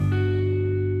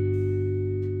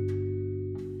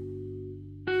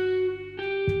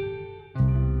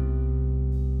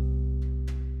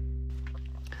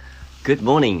Good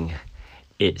morning.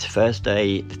 It's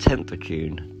Thursday, the 10th of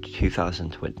June,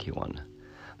 2021.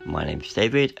 My name's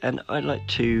David, and I'd like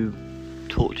to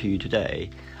talk to you today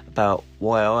about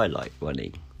why I like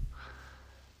running.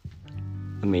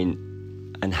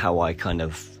 And how I kind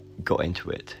of got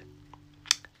into it.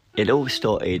 It all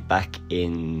started back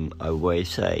in, I always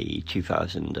say,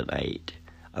 2008.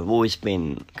 I've always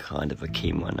been kind of a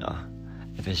keen runner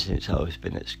ever since I was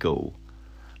been at school.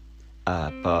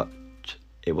 But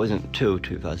it wasn't until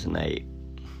 2008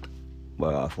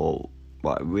 where I thought,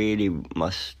 well, I really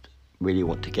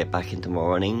want to get back into my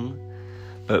running,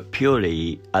 but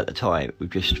purely at the time,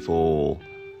 just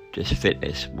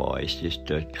fitness wise, just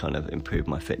to kind of improve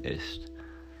my fitness.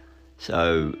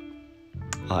 So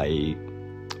I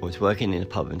was working in a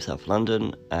pub in South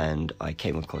London, and I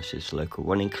came across this local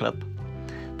running club.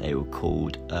 They were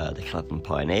called the Clapham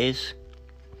Pioneers.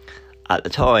 At the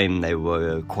time, they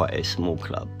were quite a small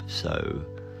club, so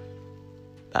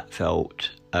that felt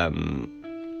a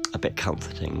bit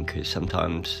comforting, because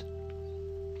sometimes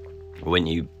when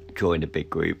you join a big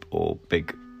group or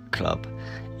big club,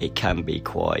 it can be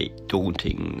quite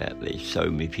daunting that there's so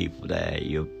many people there.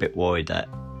 You're a bit worried that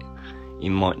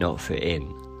you might not fit in,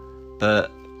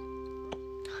 but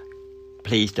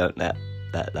please don't let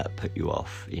that put you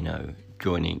off,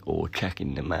 joining or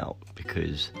checking them out,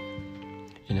 because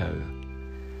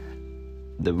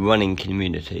the running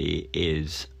community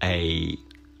is a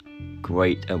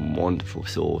great and wonderful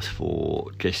source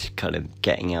for just kind of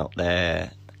getting out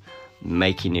there,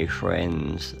 making new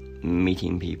friends,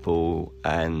 meeting people,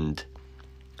 and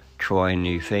trying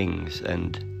new things.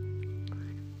 And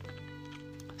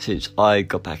since I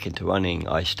got back into running,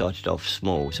 I started off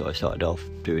small. So I started off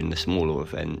doing the smaller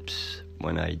events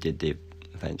when I did the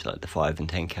events like the 5 and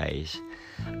 10Ks,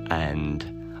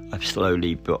 and I've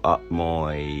slowly built up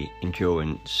my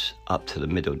endurance up to the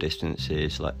middle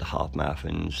distances, like the half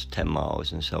marathons, 10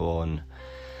 miles and so on.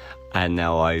 And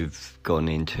now I've gone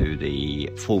into the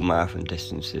full marathon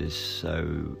distances,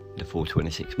 so the full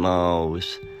 26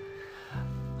 miles.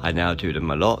 I now do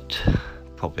them a lot,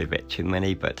 probably a bit too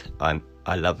many, but I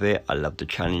love it. I love the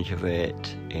challenge of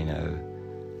it,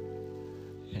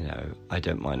 I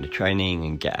don't mind the training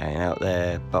and getting out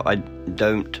there, but I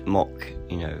don't mock,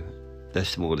 the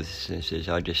smaller distances.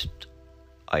 I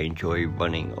enjoy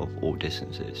running of all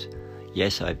distances.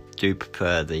 Yes, I do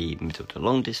prefer the middle to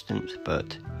long distance,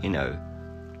 but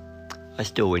I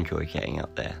still enjoy getting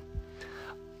out there.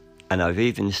 And I've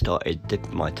even started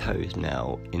dipping my toes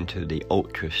now into the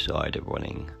ultra side of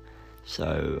running.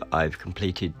 So I've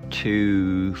completed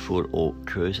 2 full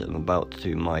ultras. I'm about to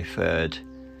do my third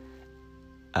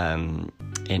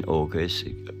in August.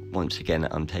 Once again,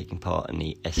 I'm taking part in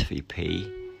the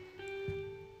SVP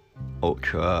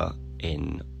Ultra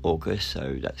in August,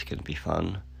 so that's going to be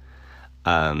fun.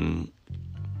 And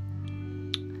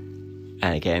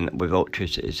again, with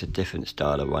ultras, it's a different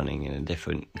style of running and a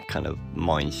different kind of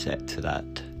mindset to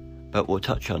that, but we'll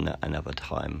touch on that another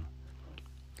time.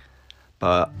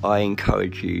 But I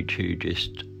encourage you to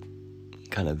just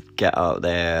kind of get out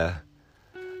there,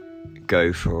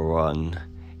 go for a run.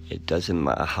 It doesn't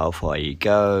matter how far you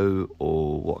go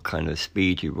or what kind of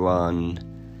speed you run,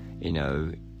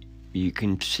 you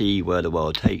can see where the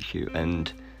world takes you.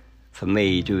 And for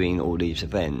me, doing all these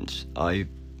events, I've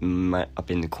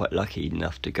been quite lucky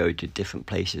enough to go to different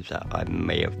places that I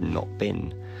may have not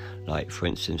been. Like, for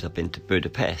instance, I've been to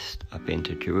Budapest, I've been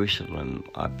to Jerusalem,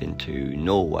 I've been to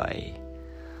Norway,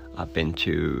 I've been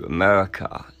to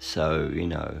America. So,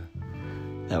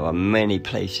 there are many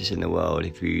places in the world.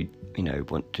 If you,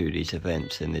 want to do these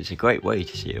events, and it's a great way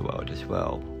to see the world as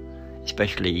well.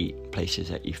 Especially places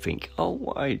that you think,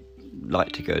 oh, I'd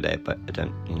like to go there, but I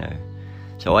don't,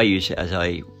 So I use it as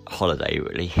a holiday,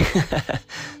 really.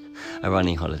 A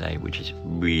running holiday, which is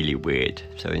really weird.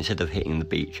 So instead of hitting the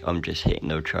beach, I'm just hitting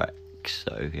the tracks.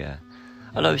 So yeah,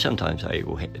 although sometimes I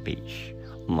will hit the beach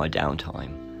on my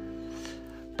downtime.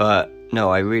 But no,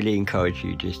 I really encourage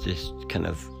you just to kind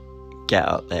of get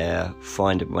out there,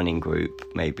 find a running group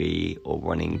maybe, or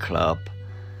running club.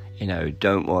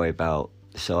 Don't worry about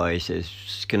the size.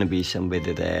 There's going to be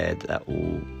somebody there that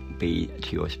will be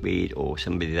to your speed, or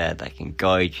somebody there that can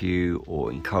guide you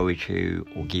or encourage you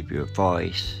or give you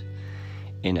advice.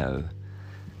 There's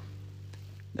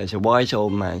a wise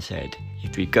old man said,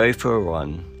 if you go for a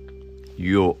run,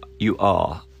 you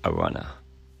are a runner.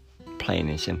 Plain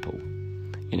and simple.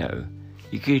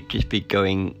 You could just be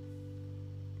going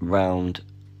round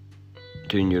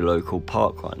doing your local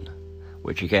park run,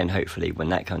 which again, hopefully when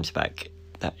that comes back,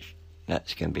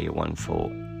 that's going to be one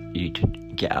for you to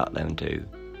get out there and do.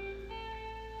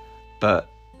 But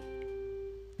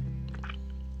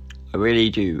I really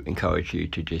do encourage you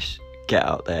to just get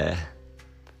out there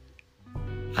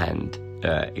and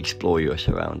explore your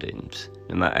surroundings,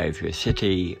 no matter if you're a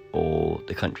city or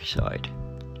the countryside.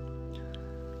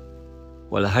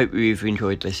 Well, I hope you've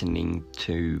enjoyed listening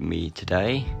to me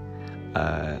today.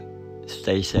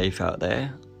 Stay safe out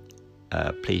there.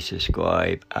 Please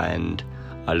subscribe, and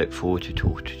I look forward to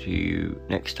talking to you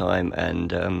next time,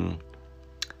 and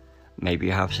maybe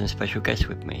have some special guests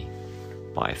with me.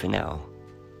 Bye for now.